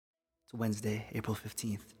It's Wednesday, April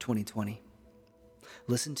 15th, 2020.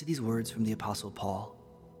 Listen to these words from the Apostle Paul.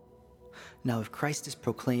 Now, if Christ is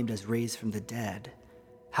proclaimed as raised from the dead,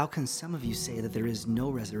 how can some of you say that there is no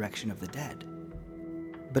resurrection of the dead?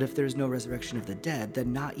 But if there is no resurrection of the dead,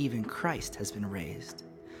 then not even Christ has been raised.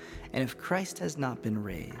 And if Christ has not been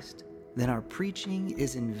raised, then our preaching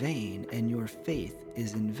is in vain and your faith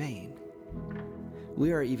is in vain.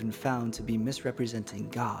 We are even found to be misrepresenting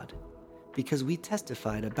God, because we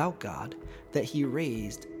testified about God that he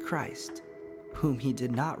raised Christ, whom he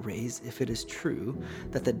did not raise, if it is true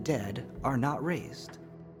that the dead are not raised.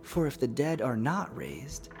 For if the dead are not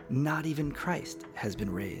raised, not even Christ has been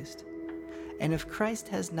raised. And if Christ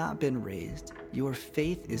has not been raised, your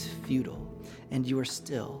faith is futile, and you are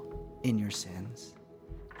still in your sins.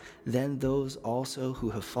 Then those also who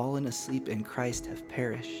have fallen asleep in Christ have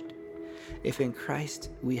perished. If in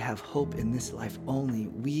Christ we have hope in this life only,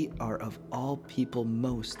 we are of all people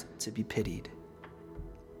most to be pitied.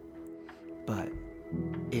 But,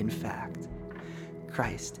 in fact,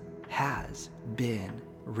 Christ has been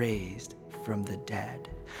raised from the dead,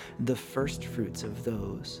 the firstfruits of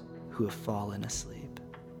those who have fallen asleep.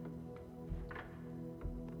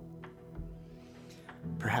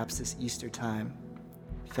 Perhaps this Easter time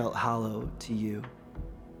felt hollow to you.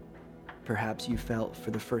 Perhaps you felt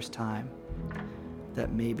for the first time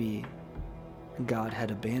that maybe God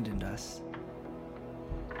had abandoned us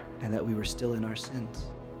and that we were still in our sins.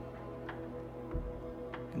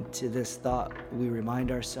 And to this thought, we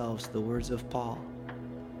remind ourselves the words of Paul,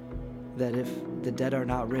 that if the dead are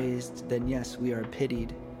not raised, then yes, we are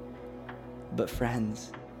pitied. But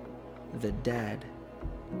friends, the dead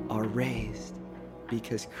are raised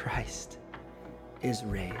because Christ is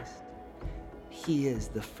raised. He is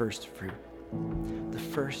the first fruit, the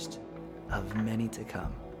first of many to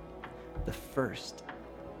come, the first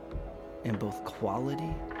in both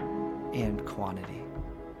quality and quantity.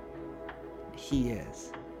 He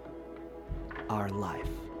is our life,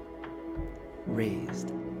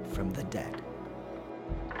 raised from the dead.